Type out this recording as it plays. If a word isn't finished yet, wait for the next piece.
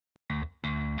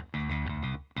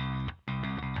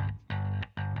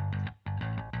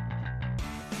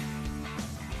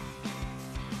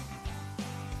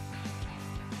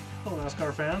Hello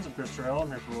NASCAR fans, I'm Chris Terrell. I'm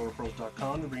here for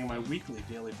RotoPros.com to bring you my weekly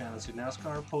daily fantasy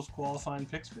NASCAR post-qualifying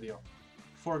picks video.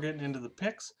 Before getting into the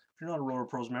picks, if you're not a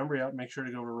RotoPros member yet, make sure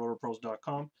to go to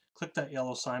RotoPros.com, click that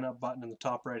yellow sign up button in the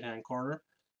top right hand corner,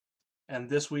 and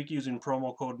this week using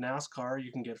promo code NASCAR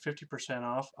you can get 50%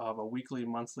 off of a weekly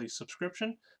monthly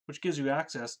subscription, which gives you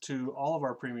access to all of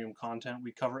our premium content.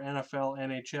 We cover NFL,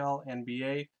 NHL,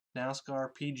 NBA,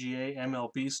 NASCAR, PGA,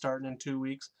 MLB starting in 2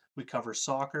 weeks. We cover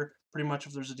soccer. Pretty much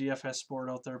if there's a DFS sport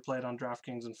out there played on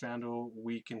DraftKings and FanDuel,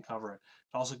 we can cover it.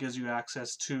 It also gives you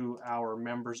access to our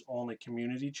members only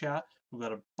community chat. We've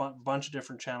got a bunch of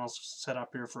different channels set up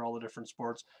here for all the different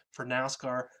sports. For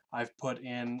NASCAR, I've put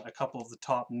in a couple of the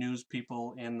top news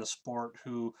people in the sport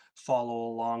who follow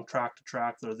along track to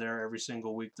track. They're there every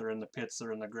single week. They're in the pits,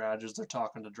 they're in the garages, they're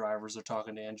talking to drivers, they're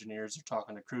talking to engineers, they're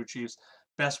talking to crew chiefs.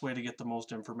 Best way to get the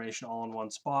most information all in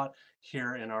one spot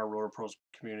here in our RotoPros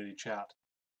community chat.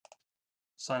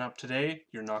 Sign up today,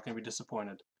 you're not going to be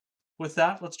disappointed. With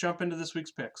that, let's jump into this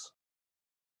week's picks.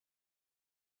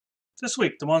 This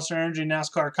week, the Monster Energy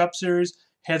NASCAR Cup Series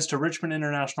heads to Richmond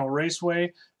International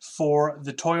Raceway for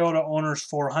the Toyota Owners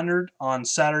 400 on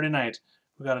Saturday night.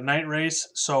 We got a night race,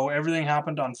 so everything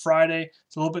happened on Friday.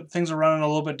 It's a little bit, things are running a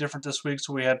little bit different this week.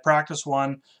 So we had practice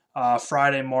one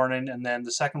Friday morning, and then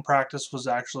the second practice was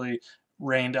actually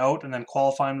rained out, and then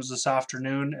qualifying was this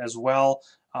afternoon as well.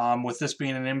 With this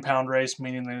being an impound race,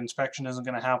 meaning the inspection isn't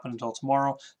going to happen until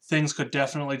tomorrow, things could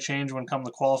definitely change when come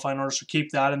the qualifying order. So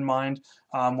keep that in mind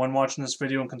when watching this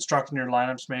video and constructing your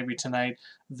lineups maybe tonight.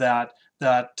 That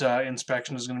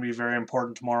inspection is going to be very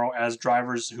important tomorrow, as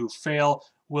drivers who fail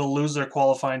will lose their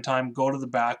qualifying time, go to the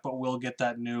back, but will get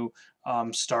that new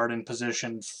start in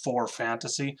position for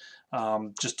fantasy.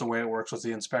 Just the way it works with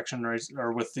the inspection race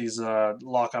or with these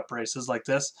lockup races like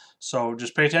this. So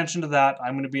just pay attention to that.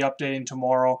 I'm going to be updating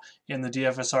tomorrow in the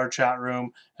DFSR chat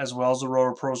room as well as the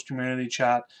RotoPros community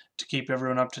chat to keep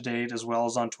everyone up to date, as well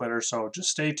as on Twitter. So just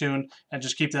stay tuned and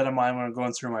just keep that in mind when I'm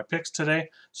going through my picks today.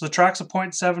 So the track's a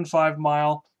 0.75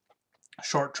 mile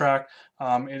short track.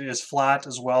 It is flat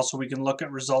as well, so we can look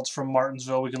at results from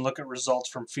Martinsville. We can look at results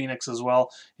from Phoenix as well.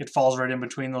 It falls right in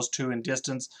between those two in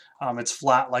distance. It's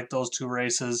flat like those two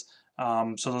races.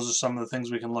 So those are some of the things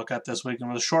we can look at this week.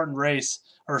 And with a shortened race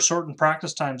or shortened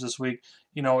practice times this week,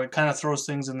 you know, it kind of throws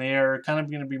things in the air. It's kind of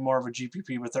going to be more of a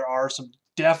GPP, but there are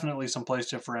definitely some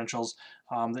place differentials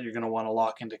that you're going to want to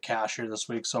lock into cash here this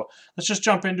week. So let's just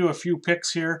jump into a few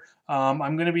picks here.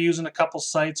 I'm going to be using a couple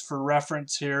sites for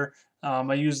reference here.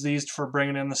 I use these for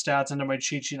bringing in the stats into my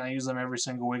cheat sheet, and I use them every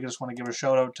single week. I just want to give a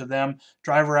shout out to them.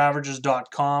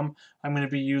 DriverAverages.com I'm going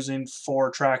to be using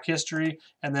for track history,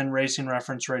 and then Racing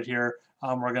Reference right here.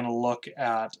 We're going to look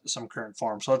at some current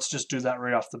form. So let's just do that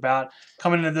right off the bat.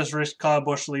 Coming into this race, Kyle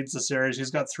Busch leads the series. He's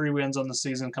got 3 wins on the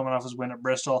season coming off his win at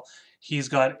Bristol. He's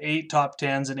got 8 top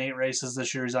 10s in 8 races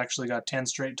this year. He's actually got 10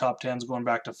 straight top 10s going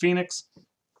back to Phoenix.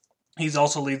 He's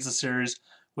also leads the series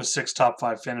with 6 top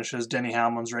 5 finishes. Denny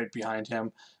Hamlin's right behind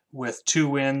him with 2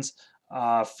 wins,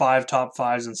 5 top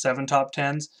 5s, and 7 top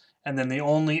 10s. And then the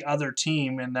only other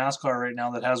team in NASCAR right now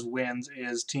that has wins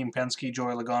is Team Penske.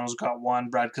 Joey Logano's got 1.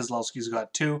 Brad Keselowski's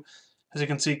got 2. As you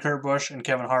can see, Kurt Busch and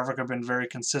Kevin Harvick have been very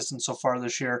consistent so far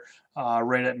this year,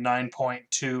 right at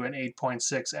 9.2 and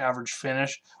 8.6 average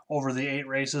finish over the 8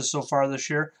 races so far this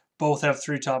year. Both have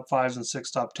 3 top 5s and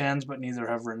 6 top 10s, but neither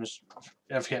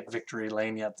have hit victory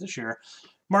lane yet this year.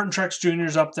 Martin Truex Jr.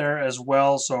 is up there as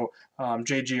well, so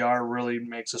JGR really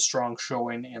makes a strong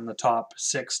showing in the top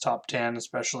 6, top 10,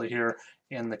 especially here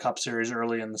in the Cup Series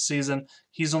early in the season.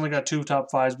 He's only got 2 top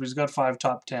 5s, but he's got 5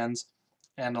 top 10s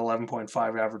and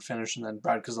 11.5 average finish, and then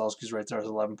Brad Keselowski's right there with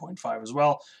 11.5 as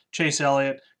well. Chase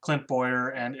Elliott, Clint Boyer,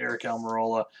 and Eric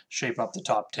Almirola shape up the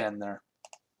top 10 there.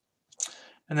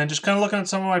 And then just kind of looking at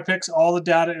some of my picks, all the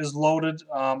data is loaded.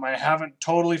 I haven't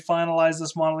totally finalized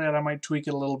this model yet. I might tweak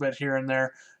it a little bit here and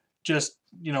there. Just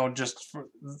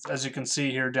as you can see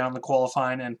here down the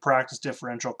qualifying and practice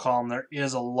differential column, there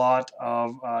is a lot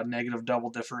of negative double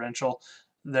differential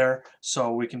there.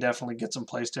 So we can definitely get some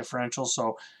place differential.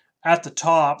 So at the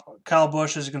top, Kyle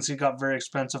Busch, as you can see, got very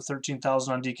expensive, $13,000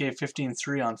 on DK,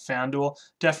 $15,300 on FanDuel.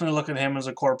 Definitely look at him as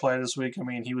a core play this week. I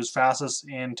mean, he was fastest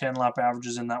in 10-lap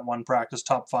averages in that one practice,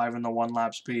 top 5 in the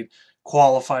 1-lap speed,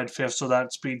 qualified 5th, so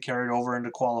that speed carried over into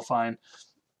qualifying,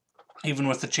 even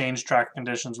with the changed track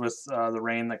conditions with the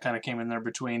rain that kind of came in there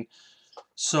between.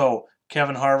 So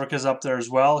Kevin Harvick is up there as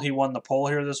well. He won the pole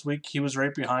here this week. He was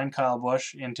right behind Kyle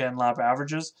Busch in 10-lap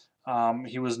averages.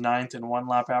 He was 9th in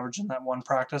 1-lap average in that one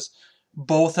practice.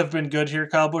 Both have been good here.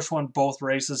 Kyle Busch won both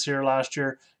races here last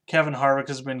year. Kevin Harvick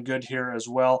has been good here as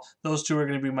well. Those two are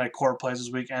going to be my core plays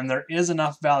this week, and there is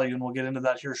enough value, and we'll get into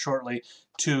that here shortly,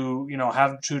 to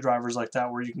have two drivers like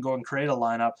that where you can go and create a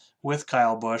lineup with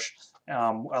Kyle Busch, a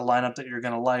lineup that you're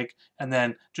going to like, and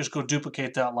then just go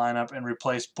duplicate that lineup and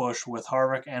replace Busch with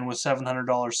Harvick. And with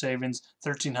 $700 savings,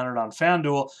 $1,300 on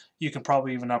FanDuel, you can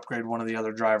probably even upgrade one of the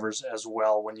other drivers as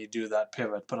well when you do that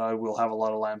pivot. But I will have a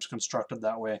lot of lineups constructed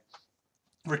that way.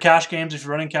 For cash games, if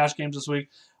you're running cash games this week,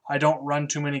 I don't run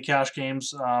too many cash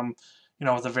games.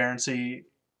 With the variance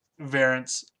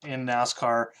in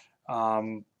NASCAR,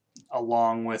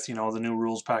 along with the new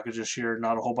rules package this year,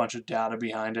 not a whole bunch of data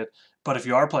behind it. But if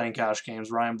you are playing cash games,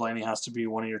 Ryan Blaney has to be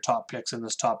one of your top picks in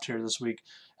this top tier this week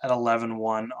at 11-1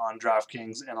 on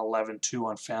DraftKings and 11-2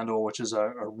 on FanDuel, which is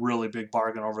a really big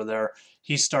bargain over there.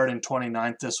 He's starting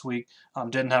 29th this week.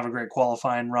 Didn't have a great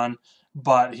qualifying run,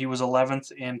 but he was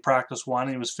 11th in practice one.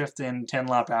 He was 5th in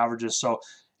 10-lap averages. So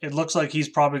it looks like he's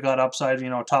probably got upside,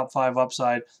 top 5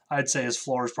 upside. I'd say his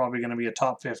floor is probably going to be a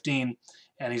top 15,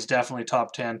 and he's definitely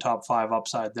top 10, top 5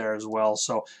 upside there as well.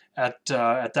 So at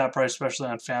that price, especially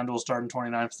on FanDuel, starting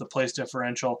 29th, the place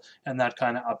differential and that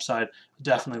kind of upside,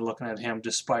 definitely looking at him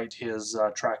despite his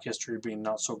track history being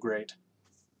not so great.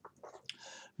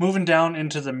 Moving down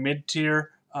into the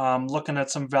mid-tier, looking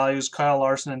at some values, Kyle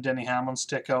Larson and Denny Hamlin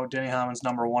stick out. Denny Hamlin's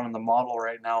number 1 in the model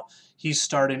right now. He's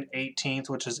starting 18th,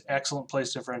 which is excellent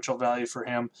place differential value for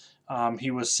him. He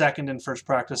was 2nd in first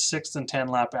practice, 6th in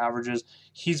 10-lap averages.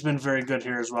 He's been very good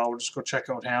here as well. We'll just go check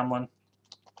out Hamlin.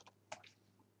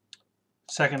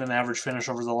 2nd in average finish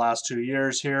over the last 2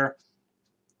 years here.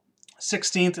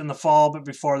 16th in the fall, but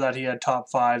before that he had top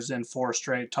 5s in 4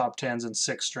 straight, top 10s in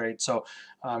 6 straight. So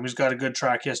he's got a good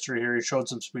track history here. He showed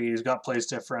some speed. He's got place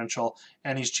differential,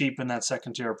 and he's cheap in that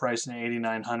second tier price in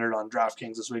 $8,900 on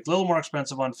DraftKings this week. A little more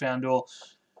expensive on FanDuel.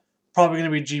 Probably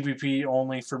going to be GPP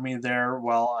only for me there.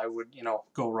 Well, I would,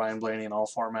 go Ryan Blaney in all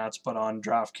formats, but on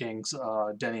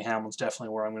DraftKings, Denny Hamlin's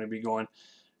definitely where I'm going to be going.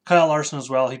 Kyle Larson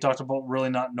as well. He talked about really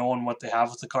not knowing what they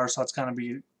have with the car, so that's kind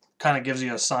of gives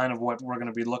you a sign of what we're going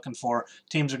to be looking for.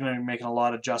 Teams are going to be making a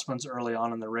lot of adjustments early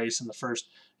on in the race in the first,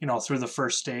 through the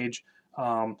first stage.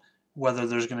 Whether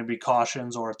there's going to be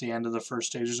cautions or at the end of the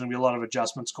first stage, there's going to be a lot of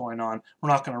adjustments going on. We're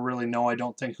not going to really know, I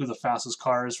don't think, who the fastest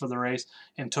car is for the race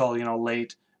until,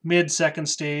 late mid-second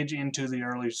stage into the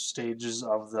early stages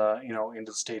of the,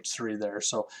 into stage 3 there.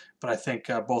 So, but I think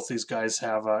both these guys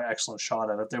have an excellent shot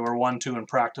at it. They were 1-2 in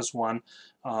practice 1.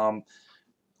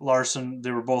 Larson, they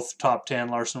were both top 10.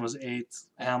 Larson was 8th.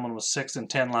 Hamlin was 6th in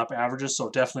 10-lap averages. So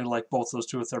definitely like both those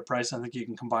two with their price. I think you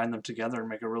can combine them together and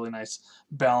make a really nice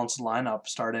balanced lineup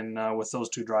starting with those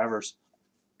two drivers.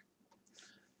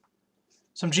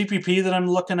 Some GPP that I'm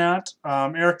looking at.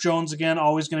 Eric Jones, again,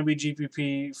 always going to be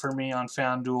GPP for me on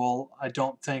FanDuel. I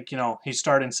don't think, he's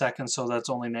starting 2nd, so that's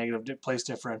only negative place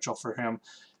differential for him.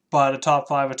 But a top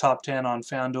 5, a top 10 on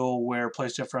FanDuel, where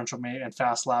place differential and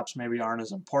fast laps maybe aren't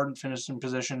as important. Finishing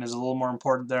position is a little more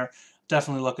important there.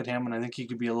 Definitely look at him, and I think he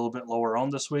could be a little bit lower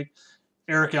owned this week.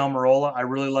 Eric Almirola, I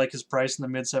really like his price in the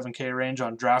mid 7K range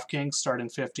on DraftKings, starting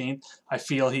 15th. I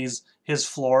feel his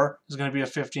floor is going to be a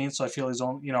 15th, so I feel he's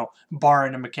on,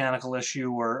 barring a mechanical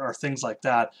issue or things like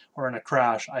that, or in a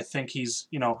crash, I think he's,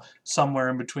 somewhere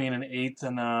in between an 8th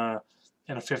and a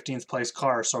 15th place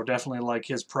car. So definitely like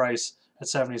his price at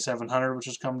 7,700, which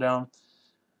has come down.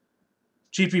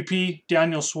 GPP,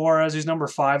 Daniel Suarez, he's number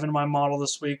 5 in my model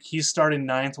this week. He's starting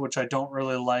 9th, which I don't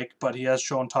really like, but he has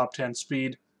shown top 10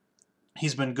 speed.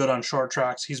 He's been good on short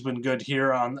tracks. He's been good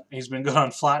he's been good on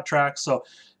flat tracks. So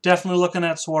definitely looking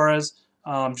at Suarez,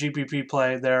 GPP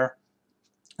play there.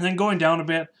 And then going down a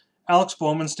bit, Alex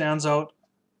Bowman stands out,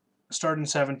 starting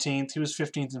 17th. He was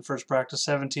 15th in first practice,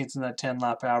 17th in that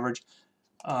 10-lap average.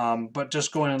 But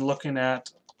just going and looking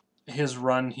at his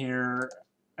run here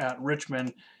at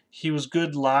Richmond, he was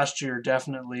good last year,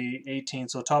 definitely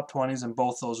 18th, so top 20s in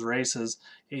both those races,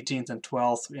 18th and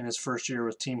 12th in his first year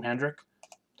with Team Hendrick,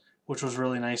 which was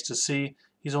really nice to see.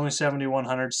 He's only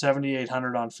 7,100,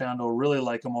 7,800 on FanDuel. Really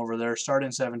like him over there, starting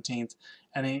 17th,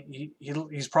 and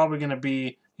he's probably going to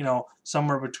be,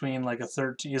 somewhere between like a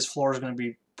 13. His floor is going to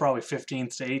be probably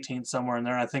 15th to 18th, somewhere in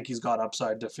there. I think he's got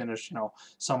upside to finish,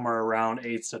 somewhere around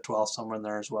 8th to 12th, somewhere in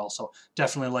there as well. So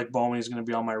definitely like Bowman. He's going to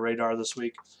be on my radar this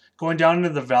week. Going down into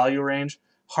the value range,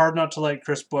 hard not to like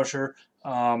Chris Buescher.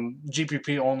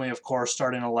 GPP only, of course,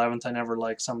 starting 11th. I never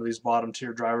like some of these bottom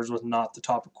tier drivers with not the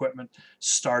top equipment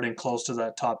starting close to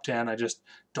that top 10. I just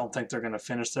don't think they're going to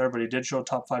finish there, but he did show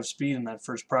top 5 speed in that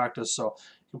first practice. So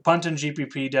punt and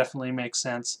GPP definitely makes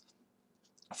sense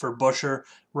for Buescher.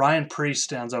 Ryan Preece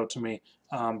stands out to me.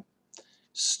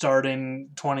 starting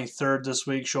 23rd this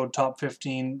week, showed top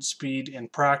 15 speed in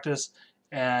practice.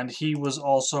 And he was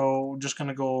also just going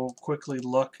to go quickly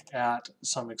look at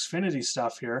some Xfinity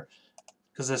stuff here,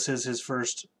 because this is his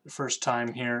first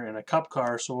time here in a Cup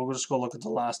car. So we'll just go look at the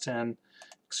last 10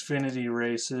 Xfinity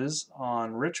races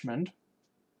on Richmond.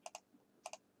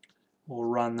 We'll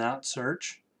run that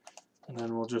search, and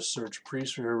then we'll just search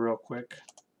Priest here real quick.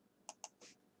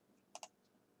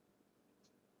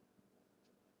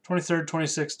 23rd,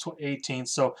 26th, 18th.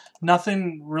 So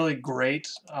nothing really great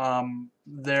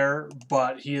there,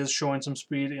 but he is showing some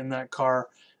speed in that car.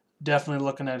 Definitely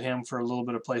looking at him for a little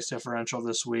bit of place differential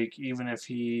this week, even if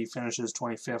he finishes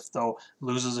 25th, though,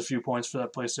 loses a few points for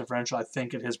that place differential. I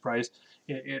think at his price,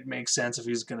 it makes sense if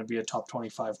he's going to be a top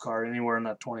 25 car. Anywhere in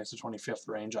that 20th to 25th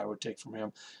range, I would take from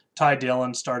him. Ty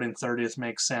Dillon starting 30th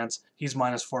makes sense. He's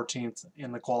minus 14th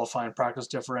in the qualifying practice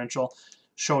differential.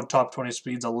 Showed top 20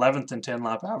 speeds, 11th in 10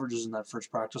 lap averages in that first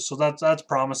practice. So that's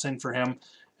promising for him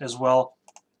as well.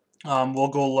 We'll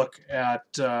go look at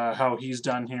how he's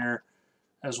done here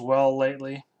as well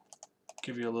lately.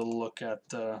 Give you a little look at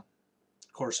the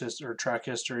course history or track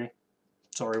history.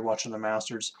 Sorry, watching the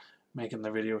Masters, making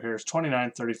the video here. It's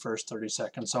 29th, 31st,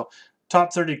 32nd. So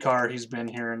top 30 car he's been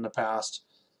here in the past.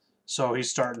 So he's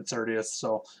starting 30th.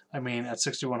 So, I mean, at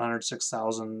 6,100,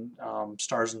 6,000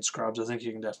 stars and scrubs, I think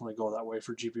you can definitely go that way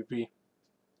for GPP.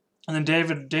 And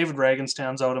then David Reagan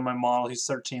stands out in my model. He's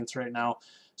 13th right now,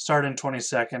 starting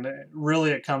 22nd.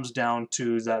 Really, it comes down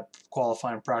to that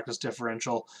qualifying practice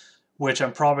differential, which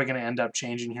I'm probably going to end up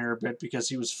changing here a bit because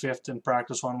he was 5th in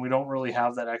practice one. We don't really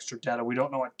have that extra data. We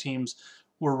don't know what teams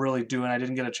were really doing. I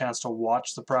didn't get a chance to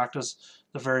watch the practice,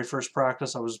 the very first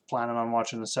practice. I was planning on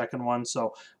watching the second one,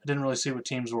 so I didn't really see what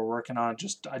teams were working on.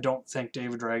 I don't think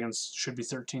David Reagan should be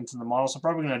 13th in the model, so I'm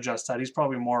probably going to adjust that. He's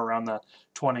probably more around that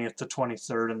 20th to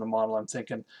 23rd in the model, I'm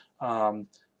thinking,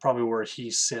 probably where he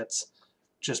sits,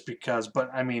 just because. But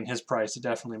I mean, his price, it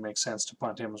definitely makes sense to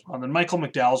punt him as well. And then Michael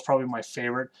McDowell is probably my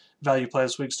favorite value play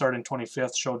this week, starting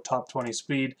 25th, showed top 20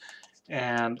 speed.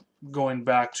 And going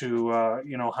back to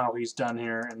you know, how he's done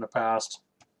here in the past,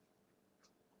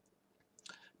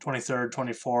 23rd,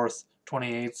 24th,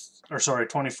 28th, or sorry,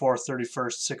 24th,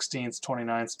 31st, 16th,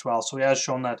 29th, 12th. So he has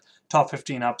shown that top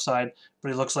 15 upside, but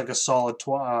he looks like a solid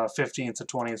 15th to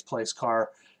 20th place car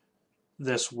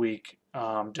this week.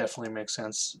 Definitely makes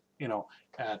sense, you know,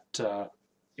 at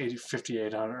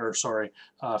 5,800 or sorry,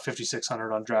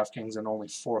 5,600 on DraftKings and only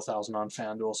 4,000 on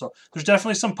FanDuel. So there's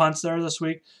definitely some punts there this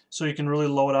week, so you can really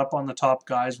load up on the top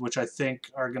guys, which I think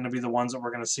are going to be the ones that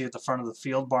we're going to see at the front of the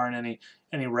field, barring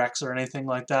any wrecks or anything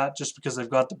like that, just because they've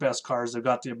got the best cars, they've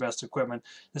got the best equipment.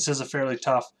 This is a fairly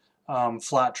tough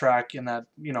flat track in that,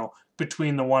 you know,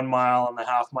 between the 1 mile and the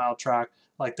half-mile track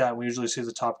like that, we usually see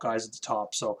the top guys at the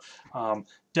top. So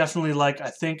definitely, like, I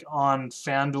think on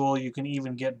FanDuel you can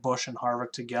even get Busch and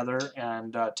Harvick together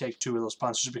and take 2 of those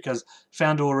punts, just because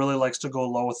FanDuel really likes to go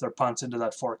low with their punts into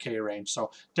that 4K range. So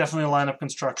definitely a lineup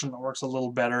construction that works a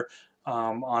little better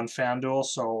on FanDuel.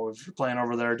 So if you're playing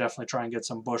over there, definitely try and get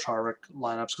some Busch Harvick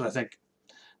lineups, because I think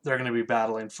they're going to be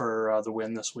battling for the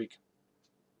win this week.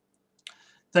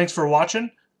 Thanks for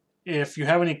watching. If you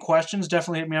have any questions,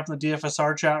 definitely hit me up in the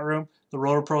DFSR chat room, the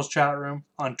Rotor Pros chat room,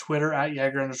 on Twitter at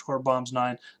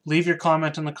Jaeger_bombs9. Leave your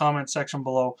comment in the comment section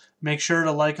below. Make sure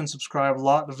to like and subscribe. A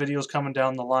lot of videos coming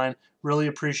down the line. Really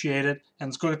appreciate it. And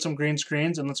let's go get some green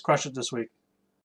screens and let's crush it this week.